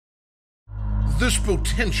this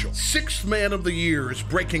potential sixth man of the year is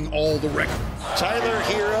breaking all the records. Tyler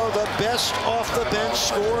Herro, the best off-the-bench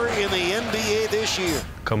scorer in the NBA this year.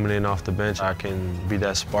 Coming in off the bench, I can be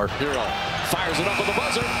that spark. Herro fires it up with the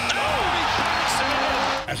buzzer.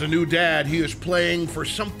 As a new dad, he is playing for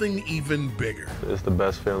something even bigger. It's the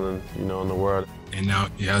best feeling, in the world. And now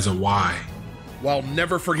he has a why. While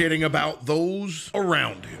never forgetting about those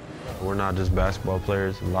around him. We're not just basketball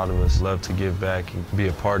players. A lot of us love to give back and be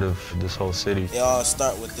a part of this whole city. It all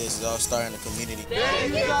start with this. It all start in the community.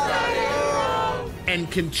 Thank you, Tyler! And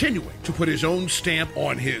continuing to put his own stamp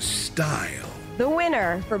on his style. The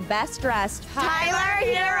winner for Best Dressed, Tyler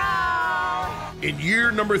Herro! In year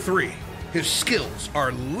number 3, his skills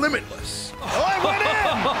are limitless. Oh, I went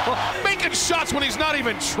in! Making shots when he's not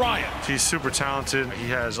even trying. He's super talented. He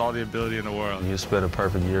has all the ability in the world. It's been a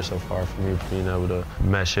perfect year so far for me, being able to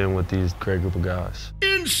mesh in with these great group of guys.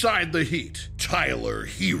 Inside the Heat, Tyler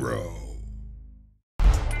Herro.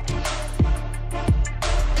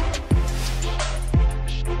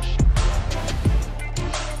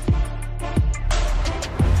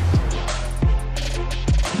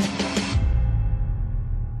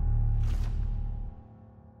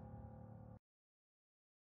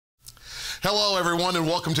 Hello, everyone, and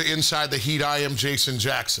welcome to Inside the Heat. I am Jason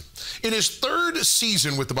Jackson. In his 3rd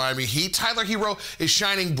season with the Miami Heat, Tyler Herro is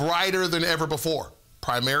shining brighter than ever before.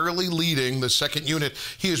 Primarily leading the second unit,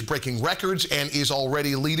 he is breaking records and is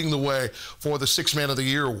already leading the way for the Sixth Man of the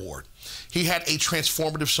Year award. He had a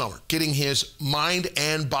transformative summer, getting his mind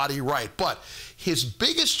and body right. But his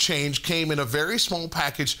biggest change came in a very small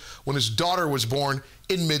package when his daughter was born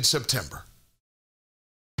in mid-September.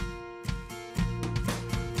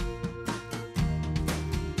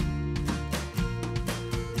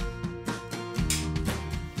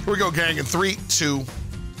 Here we go, gang, in 3, 2.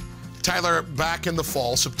 Tyler, back in the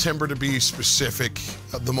fall, September to be specific,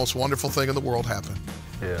 the most wonderful thing in the world happened.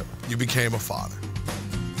 Yeah. You became a father.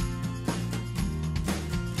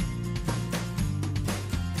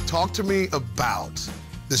 Talk to me about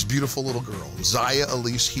this beautiful little girl, Zaya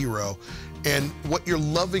Elise Herro, and what you're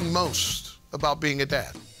loving most about being a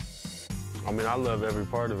dad. I mean, I love every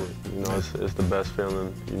part of it. It's the best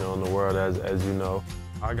feeling, in the world, as you know.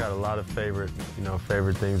 I got a lot of favorite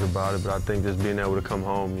things about it, but I think just being able to come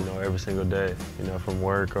home, every single day, from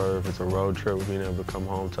work or if it's a road trip, being able to come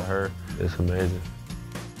home to her, it's amazing.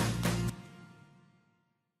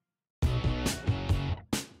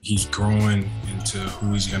 He's growing into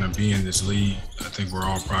who he's going to be in this league. I think we're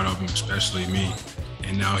all proud of him, especially me.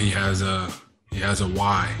 And now he has a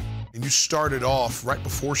why. And you started off right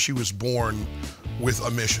before she was born with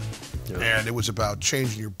a mission. Yeah. And it was about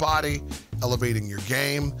changing your body, elevating your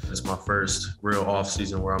game. It's my first real off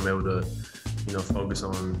season where I'm able to, focus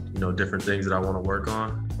on, different things that I want to work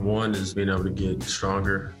on. One is being able to get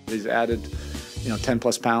stronger. He's added, 10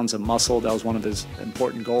 plus pounds of muscle. That was one of his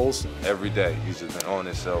important goals. Every day, he's just been on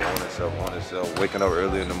himself, waking up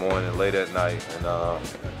early in the morning, late at night. And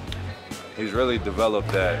he's really developed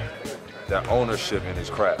that ownership in his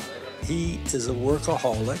craft. He is a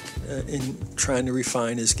workaholic in trying to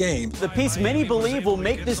refine his game. The piece many believe will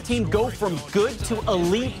make this team go from good to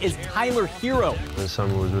elite is Tyler Herro. This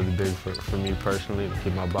summer was really big for me personally, to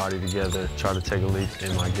get my body together, try to take a leap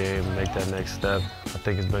in my game, make that next step. I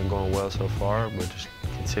think it's been going well so far, but just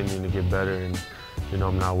continuing to get better, and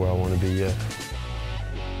I'm not where I want to be yet.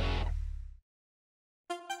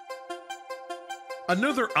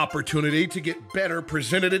 Another opportunity to get better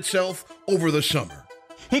presented itself over the summer.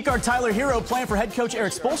 Heat guard Tyler Herro playing for head coach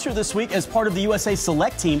Eric Spoelstra this week as part of the USA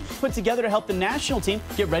Select team put together to help the national team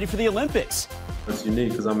get ready for the Olympics. It's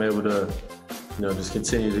unique because I'm able to, just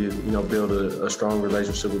continue to, build a strong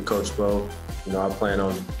relationship with Coach Spo. I plan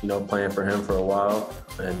on, playing for him for a while,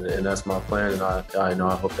 and that's my plan, and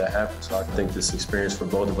I hope that happens. So I think this experience for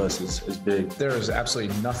both of us is big. There is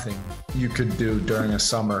absolutely nothing you could do during a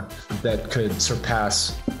summer that could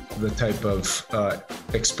surpass the type of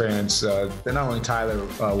experience that not only Tyler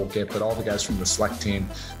will get, but all the guys from the Select team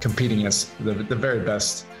competing against the very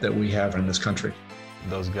best that we have in this country.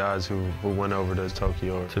 Those guys who went over to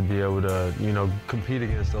Tokyo, to be able to, compete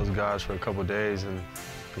against those guys for a couple of days, and,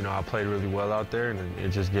 I played really well out there, and it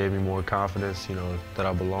just gave me more confidence, that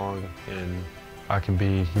I belong and I can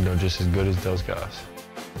be, just as good as those guys.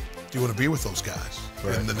 Do you want to be with those guys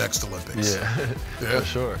in the next Olympics? Yeah, for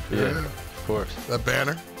sure. Yeah, of course. That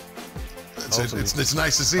banner? It's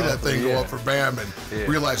nice to see that thing go up for Bam and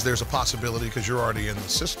realize there's a possibility, because you're already in the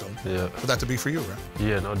system, for that to be for you, right?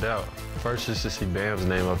 Yeah, no doubt. First, just to see Bam's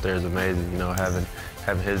name up there is amazing.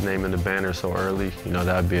 Having his name in the banner so early,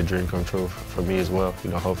 that would be a dream come true for me as well,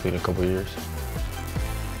 hopefully in a couple of years.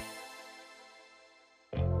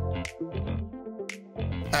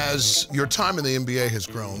 As your time in the NBA has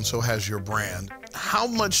grown, so has your brand. How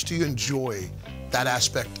much do you enjoy that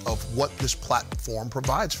aspect of what this platform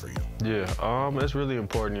provides for you? Yeah, it's really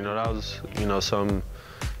important. You know, that was, something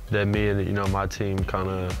that me and, my team kind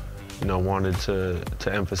of, wanted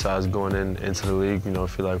to emphasize going into the league. I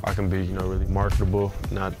feel like I can be, really marketable,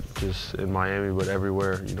 not just in Miami, but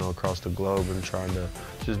everywhere, across the globe, and trying to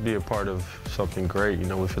just be a part of something great.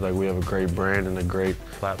 We feel like we have a great brand and a great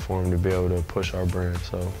platform to be able to push our brand.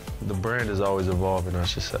 So the brand is always evolving, I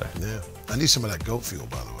should say. Yeah. I need some of that goat fuel,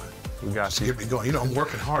 by the way. We got you. Get me going. I'm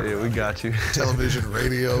working hard. Yeah, we got you. Television,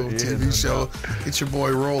 radio, TV show. Get your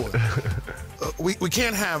boy rolling. We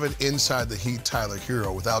can't have an Inside the Heat Tyler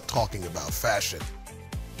Herro without talking about fashion.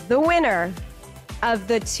 The winner of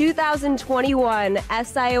the 2021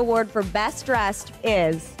 SI Award for Best Dressed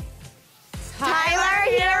is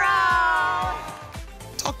Tyler Herro.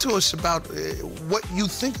 Talk to us about what you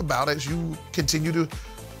think about as you continue to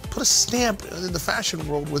put a stamp in the fashion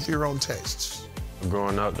world with your own tastes.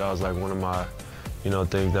 Growing up, that was like one of my,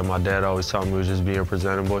 things that my dad always taught me was just being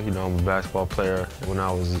presentable. I'm a basketball player. When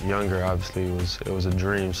I was younger, obviously, it was a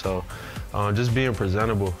dream. So just being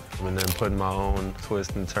presentable and then putting my own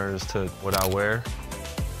twists and turns to what I wear.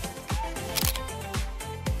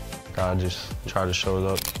 I just try to show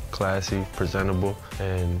up classy, presentable,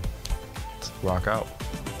 and rock out.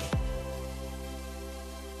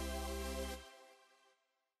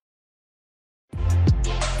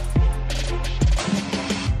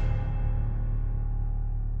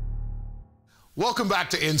 Welcome back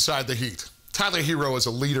to Inside the Heat. Tyler Herro is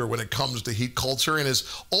a leader when it comes to Heat culture and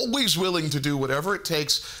is always willing to do whatever it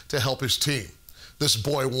takes to help his team. This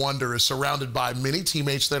boy wonder is surrounded by many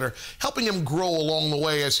teammates that are helping him grow along the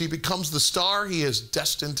way as he becomes the star he is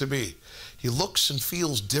destined to be. He looks and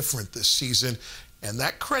feels different this season, and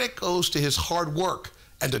that credit goes to his hard work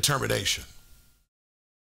and determination.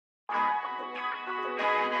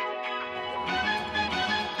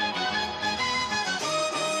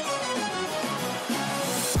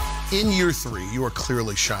 In year 3, you are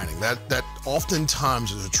clearly shining. That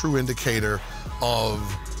oftentimes is a true indicator of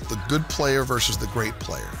the good player versus the great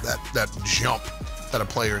player, that jump that a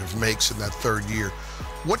player makes in that 3rd year.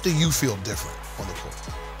 What do you feel different on the court?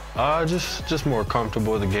 Just more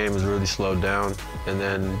comfortable. The game has really slowed down, and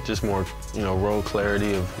then just more, role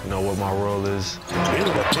clarity of, what my role is.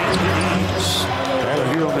 Into the 10 Tyler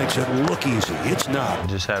Herro makes it look easy. It's not.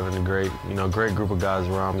 Just having a great, great group of guys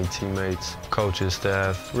around me, teammates, coaches,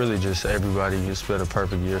 staff, really just everybody. It's been a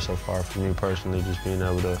perfect year so far for me personally, just being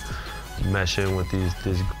able to mesh in with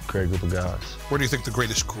this great group of guys. Where do you think the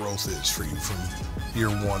greatest growth is for you from year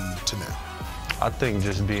 1 to now? I think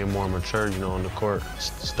just being more mature, on the court.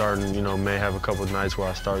 Starting, may have a couple of nights where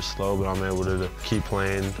I start slow, but I'm able to keep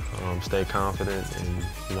playing, stay confident, and,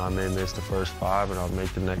 I may miss the first 5 and I'll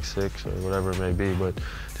make the next 6 or whatever it may be, but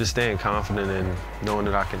just staying confident and knowing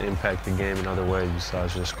that I can impact the game in other ways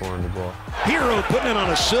besides just scoring the ball. Herro putting it on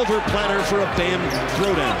a silver platter for a Bam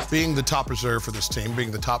throwdown. Being the top reserve for this team, being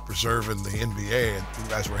the top reserve in the NBA,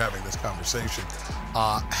 and as we're having this conversation,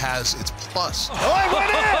 has its plus. Oh, it went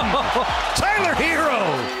in! Tyler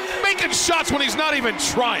Herro making shots when he's not even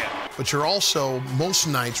trying. But you're also, most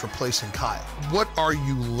nights, replacing Kyle. What are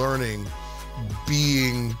you learning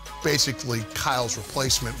being basically Kyle's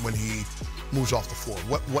replacement when he moves off the floor?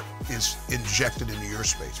 What is injected into your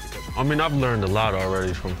space? I've learned a lot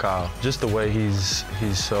already from Kyle. Just the way he's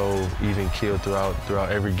so even keeled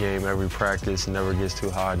throughout every game, every practice, never gets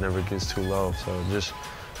too high, never gets too low. So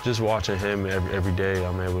just watching him every day,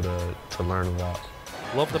 I'm able to learn a lot.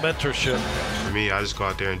 Love the mentorship. For me, I just go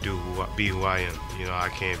out there and be who I am. I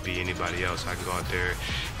can't be anybody else. I can go out there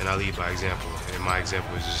and I lead by example. And my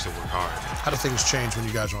example is just to work hard. How do things change when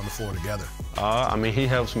you guys are on the floor together? He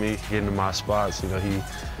helps me get into my spots.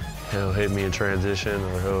 He'll hit me in transition,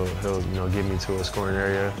 or he'll get me to a scoring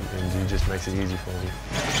area, and he just makes it easy for me.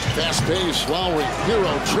 Fast pace, Lowry,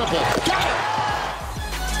 Herro, triple. Got it!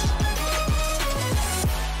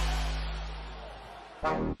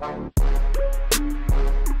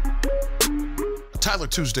 Tyler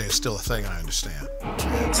Tuesday is still a thing, I understand.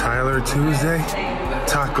 Tyler Tuesday?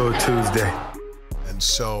 Taco Tuesday. And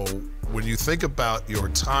so when you think about your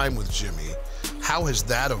time with Jimmy, how has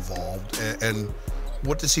that evolved, and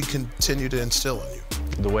what does he continue to instill in you?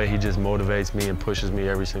 The way he just motivates me and pushes me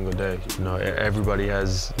every single day. Everybody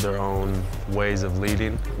has their own ways of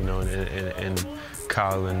leading, and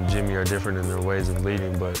Kyle and Jimmy are different in their ways of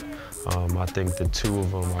leading, but I think the two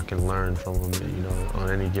of them, I can learn from them. On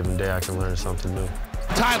any given day, I can learn something new.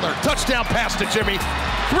 Tyler, touchdown pass to Jimmy,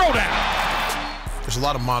 throw down. There's a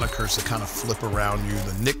lot of monikers that kind of flip around you,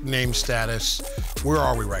 the nickname status. Where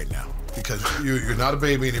are we right now? because you're not a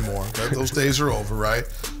baby anymore. Those days are over, right?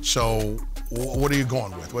 So what are you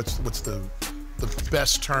going with? What's the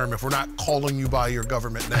best term if we're not calling you by your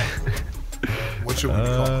government name? What should we be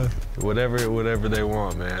calling? Whatever they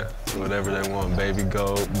want, man. Whatever they want. Baby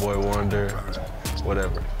Goat, Boy Wonder,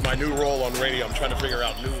 whatever. My new role on radio, I'm trying to figure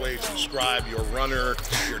out new ways to describe your runner,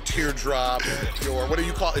 your teardrop, your, what do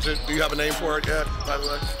you call it? Do you have a name for it yet, by the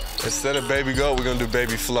way? Instead of Baby Goat, we're gonna do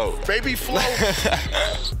Baby Float. Baby Float?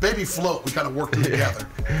 Baby Float, we kind of worked it together.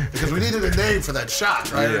 Because we needed a name for that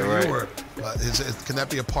shot, right? Yeah, right. Can that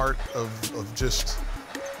be a part of just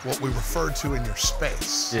what we refer to in your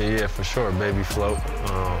space? Yeah, for sure. Baby Float.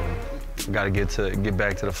 Got to get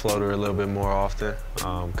back to the floater a little bit more often.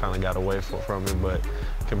 Kind of got away from it, but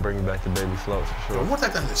can bring it back to Baby Float for sure. I want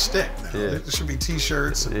that thing to stick now. Yeah. There should be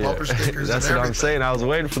T-shirts and bumper stickers. That's and what I'm saying. I was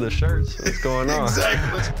waiting for the shirts. What's going on?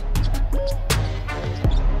 Exactly.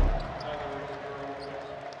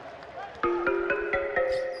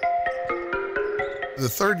 The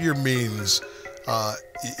third year means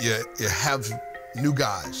you have new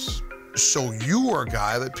guys. So you are a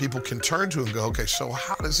guy that people can turn to and go, okay, so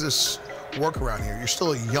how does this work around here? You're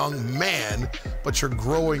still a young man, but you're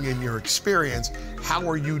growing in your experience. How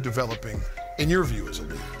are you developing, in your view, as a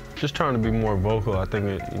leader? Just trying to be more vocal. I think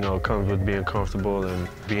it comes with being comfortable and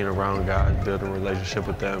being around guys, building a relationship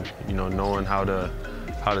with them, knowing how to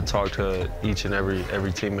talk to each and every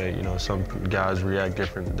teammate. Some guys react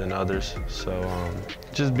different than others. So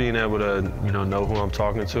just being able to, know who I'm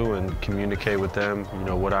talking to and communicate with them,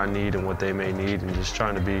 what I need and what they may need, and just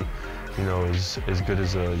trying to be, as good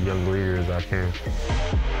as a young leader as I can.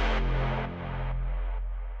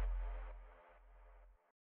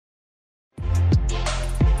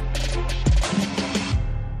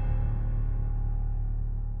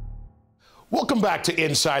 Welcome back to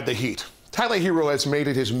Inside the Heat. Tyler Herro has made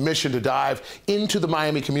it his mission to dive into the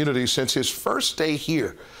Miami community since his first day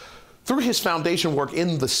here. Through his foundation work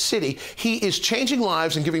in the city, he is changing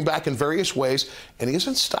lives and giving back in various ways, and he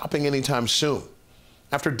isn't stopping anytime soon.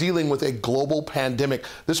 After dealing with a global pandemic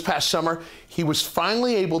this past summer, he was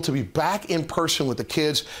finally able to be back in person with the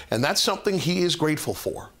kids, and that's something he is grateful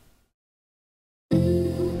for.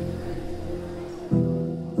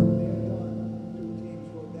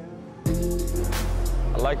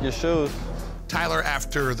 I like your shoes. Tyler,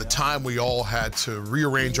 after the time we all had to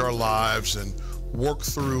rearrange our lives and work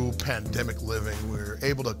through pandemic living, we were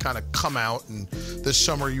able to kind of come out, and this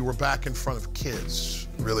summer you were back in front of kids,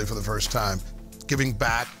 really for the first time, giving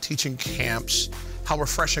back, teaching camps. How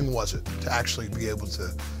refreshing was it to actually be able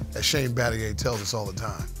to, as Shane Battier tells us all the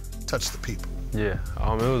time, touch the people? Yeah,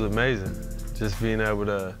 it was amazing. Just being able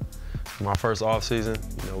to, my first off season,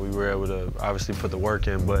 we were able to obviously put the work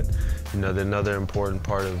in, but another important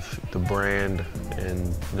part of the brand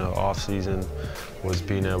and off season was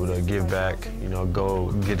being able to give back,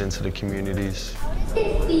 go get into the communities.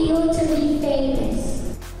 It feels to be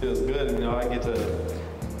famous. Feels good, I get to,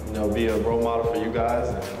 be a role model for you guys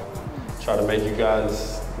and try to make you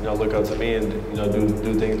guys, look up to me and,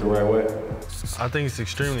 do things the right way. I think it's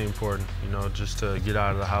extremely important, just to get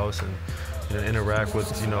out of the house and, interact with,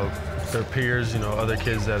 their peers, other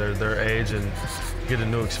kids that are their age and get a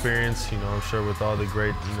new experience. I'm sure with all the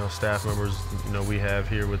great, staff members, we have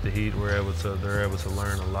here with the Heat, they're able to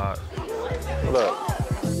learn a lot. What up?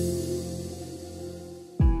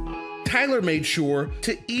 Tyler made sure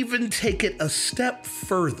to even take it a step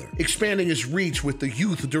further, expanding his reach with the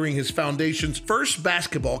youth during his foundation's first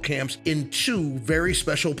basketball camps in two very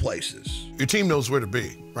special places. Your team knows where to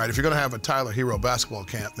be, right? If you're going to have a Tyler Herro basketball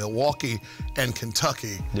camp, Milwaukee and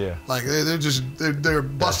Kentucky, like they're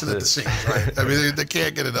busting at the seams, right? I mean, they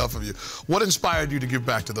can't get enough of you. What inspired you to give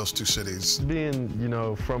back to those two cities? Being,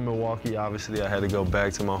 from Milwaukee, obviously I had to go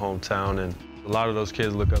back to my hometown, and a lot of those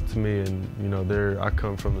kids look up to me, and I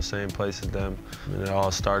come from the same place as them. And it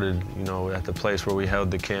all started, at the place where we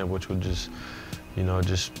held the camp, which would just,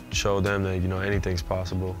 just show them that, anything's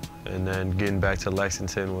possible. And then getting back to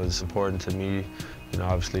Lexington was important to me,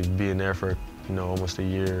 obviously being there for, almost a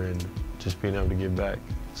year and just being able to give back.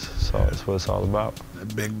 So that's what it's all about.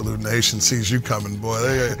 That Big Blue Nation sees you coming, boy.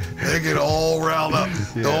 They get all riled up.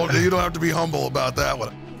 Yeah. You don't have to be humble about that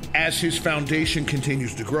one. As his foundation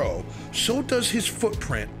continues to grow, so does his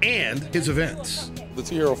footprint and his events. The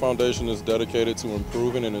Herro Foundation is dedicated to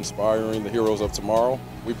improving and inspiring the heroes of tomorrow.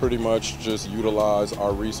 We pretty much just utilize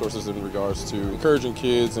our resources in regards to encouraging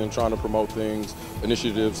kids and trying to promote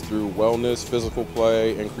initiatives through wellness, physical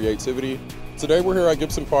play, and creativity. Today we're here at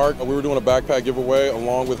Gibson Park. We were doing a backpack giveaway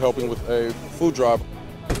along with helping with a food drive.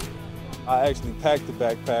 I actually packed the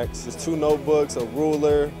backpacks. There's 2 notebooks, a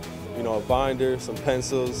ruler, a binder, some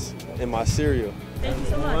pencils, and my cereal. Thank you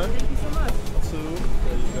so much. Thank you so much. Two.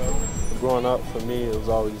 There you go. Growing up, for me, it was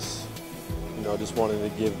always, just wanting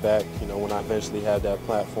to give back, when I eventually had that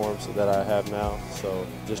platform that I have now. So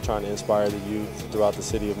just trying to inspire the youth throughout the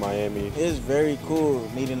city of Miami. It's very cool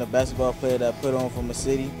meeting a basketball player that put on from a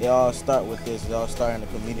city. They all start with this. They all start in the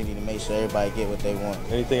community to make sure everybody get what they want.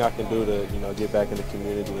 Anything I can do to, get back in the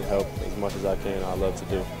community and help as much as I can, I love to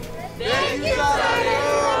do. Thank you,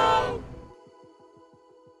 Tyler.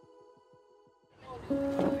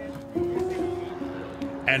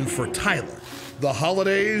 And for Tyler, the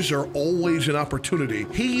holidays are always an opportunity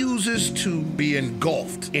he uses to be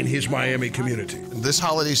engulfed in his Miami community. This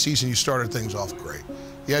holiday season, you started things off great.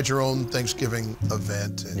 You had your own Thanksgiving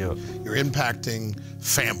event, and you're impacting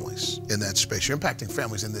families in that space. You're impacting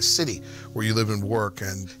families in this city where you live and work,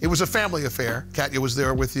 and it was a family affair. Katya was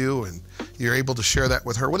there with you, and you're able to share that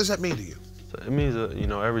with her. What does that mean to you? It means,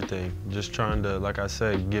 everything. Just trying to, like I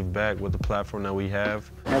said, give back with the platform that we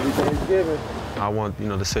have. Happy Thanksgiving. I want,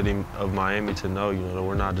 the city of Miami to know, that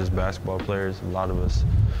we're not just basketball players. A lot of us,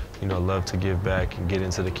 love to give back and get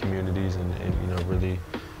into the communities and really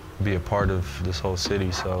be a part of this whole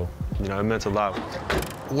city. So, it meant a lot.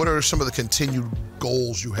 What are some of the continued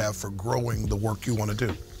goals you have for growing the work you want to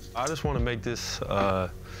do? I just want to make this,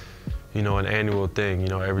 an annual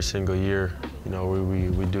thing, every single year.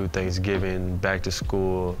 We do Thanksgiving, back to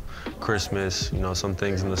school, Christmas, some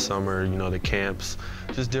things in the summer, the camps,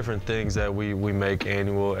 just different things that we make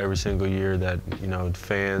annual every single year that,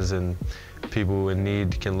 fans and people in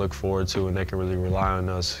need can look forward to, and they can really rely on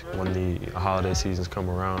us when the holiday seasons come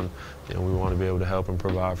around. We want to be able to help and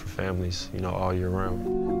provide for families, all year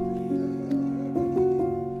round.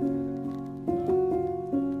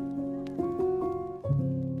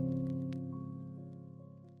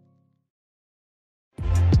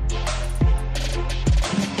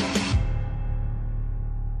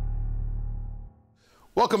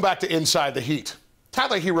 Welcome back to Inside the Heat.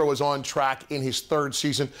 Tyler Herro is on track in his third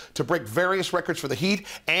season to break various records for the Heat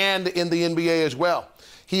and in the NBA as well.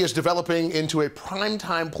 He is developing into a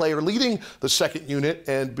primetime player, leading the second unit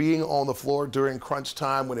and being on the floor during crunch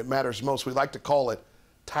time when it matters most. We like to call it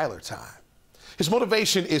Tyler time. His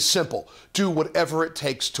motivation is simple: do whatever it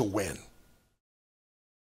takes to win.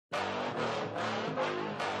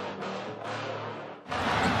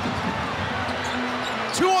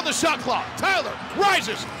 Two on the shot clock. Tyler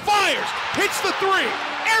rises, fires, hits the three.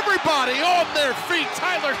 Everybody on their feet.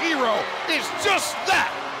 Tyler Herro is just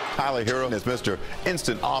that. Tyler Herro is Mr.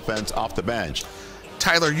 Instant Offense off the bench.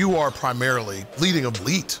 Tyler, you are primarily leading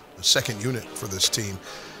elite, the second unit for this team.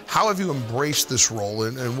 How have you embraced this role,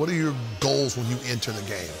 and what are your goals when you enter the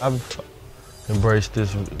game? I've embraced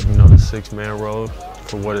this, the six-man role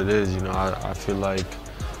for what it is. I feel like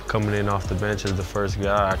coming in off the bench as the first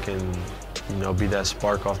guy, I can be that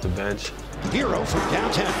spark off the bench. Herro from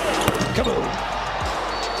downtown. Kaboom.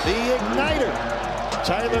 The igniter.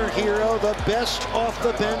 Tyler Herro, the best off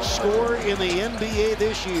the bench scorer in the NBA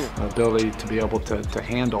this year. Ability to be able to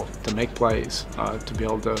handle, to make plays, to be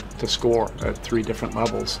able to score at 3 different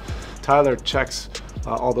levels. Tyler checks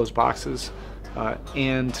all those boxes,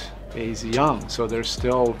 and he's young, so there's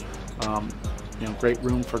still great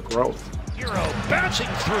room for growth. Herro bouncing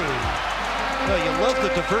through. Well, you love the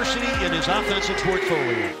diversity in his offensive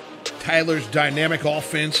portfolio. Tyler's dynamic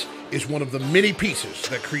offense is one of the many pieces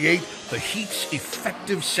that create the Heat's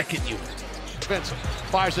effective second unit. Vincent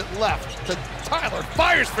fires it left to Tyler,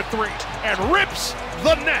 fires for three, and rips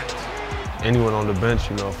the net. Anyone on the bench,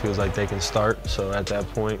 feels like they can start. So at that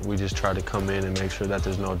point, we just try to come in and make sure that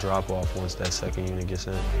there's no drop-off once that second unit gets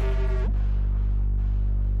in.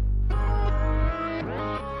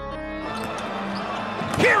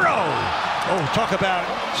 Herro! Oh, talk about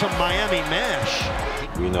some Miami mash.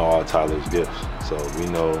 We know all Tyler's gifts, so we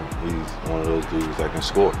know he's one of those dudes that can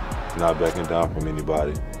score, not backing down from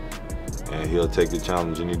anybody, and he'll take the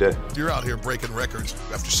challenge any day. You're out here breaking records.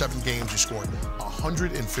 After 7 games, you scored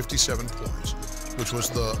 157 points, which was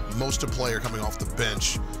the most a player coming off the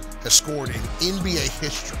bench has scored in NBA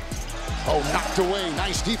history. Oh, knocked away.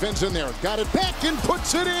 Nice defense in there. Got it back and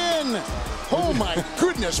puts it in. Oh, my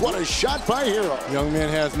goodness, what a shot by Herro. Young man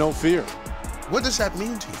has no fear. What does that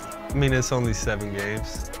mean to you? I mean, it's only 7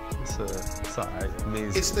 games. It's all right.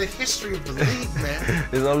 It's the history of the league, man.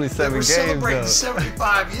 It's only 7 games. We're celebrating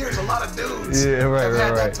 75 years. A lot of dudes have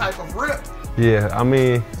had that type of rip. Yeah, I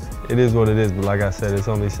mean, it is what it is. But like I said, it's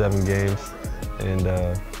only 7 games, and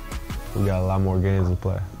we got a lot more games to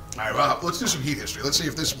play. All right, well, let's do some Heat history. Let's see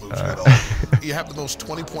if this moves you at all. You have the most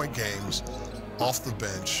 20-point games off the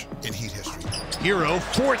bench in Heat history. Herro,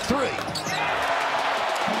 4-3.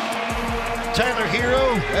 Tyler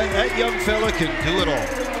Herro, that young fella can do it all.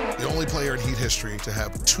 The only player in Heat history to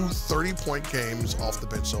have 2 30-point games off the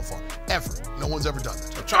bench so far. Ever. No one's ever done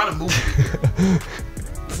that. So I'm trying to move it here.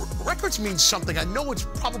 Records mean something. I know it's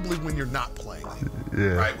probably when you're not playing,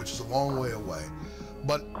 right, which is a long way away.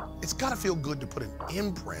 But it's got to feel good to put an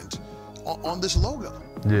imprint on this logo.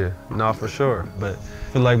 Yeah, no, for sure. But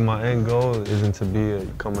I feel like my end goal isn't to be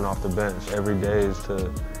coming off the bench. Every day is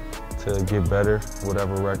to get better,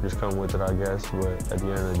 whatever records come with it, I guess. But at the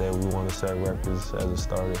end of the day, we want to set records as a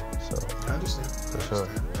starter. So I understand. For sure.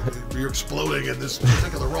 You're exploding in this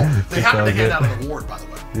particular role. They happen to hand out an award, by the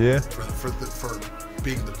way. Yeah. For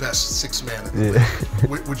being the best 6th man in the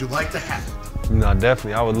league. Would you like to have it? No,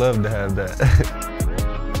 definitely. I would love to have that.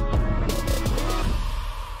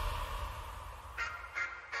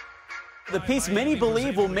 The piece many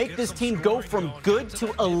believe will make this team go from good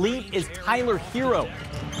to elite is Tyler Herro.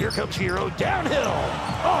 Here comes Herro downhill.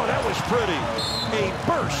 Oh, that was pretty. A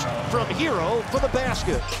burst from Herro for the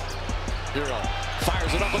basket. Herro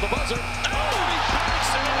fires it up with the buzzer. Oh, he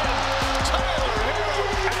packs it in. Tyler Herro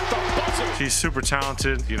at the buzzer. He's super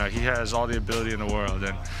talented. You know, he has all the ability in the world.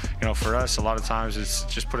 And, you know, for us, a lot of times it's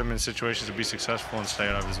just put him in situations to be successful and stay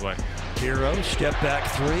out of his way. Herro, step back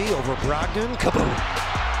 3 over Brogdon. Kaboom.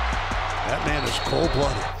 That man is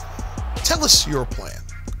cold-blooded. Tell us your plan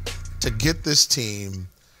to get this team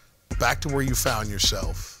back to where you found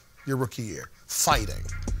yourself your rookie year, fighting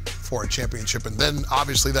for a championship, and then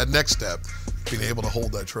obviously that next step, being able to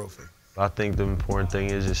hold that trophy. I think the important thing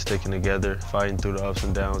is just sticking together, fighting through the ups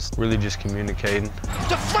and downs, really just communicating.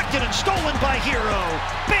 Deflected and stolen by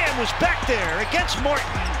Herro. Bam was back there against Martin.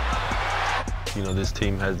 You know, this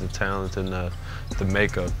team has the talent and the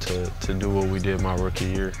makeup to do what we did my rookie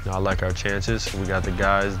year. You know, I like our chances. We got the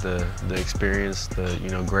guys, the experience,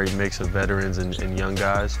 the great mix of veterans and young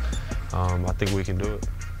guys. I think we can do it.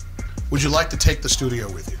 Would you like to take the studio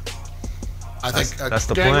with you? I think that's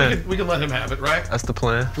the plan. We can let him have it, right? That's the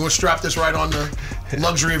plan. You want to strap this right on the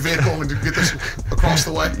luxury vehicle and get this across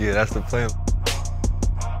the way? Yeah, that's the plan.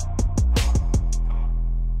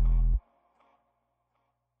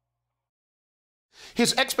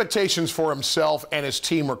 His expectations for himself and his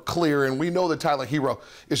team are clear, and we know that Tyler Herro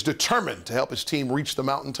is determined to help his team reach the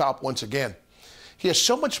mountaintop once again. He has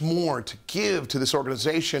so much more to give to this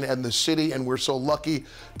organization and the city, and we're so lucky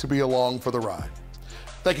to be along for the ride.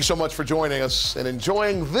 Thank you so much for joining us and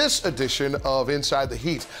enjoying this edition of Inside the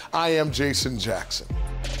Heat. I am Jason Jackson.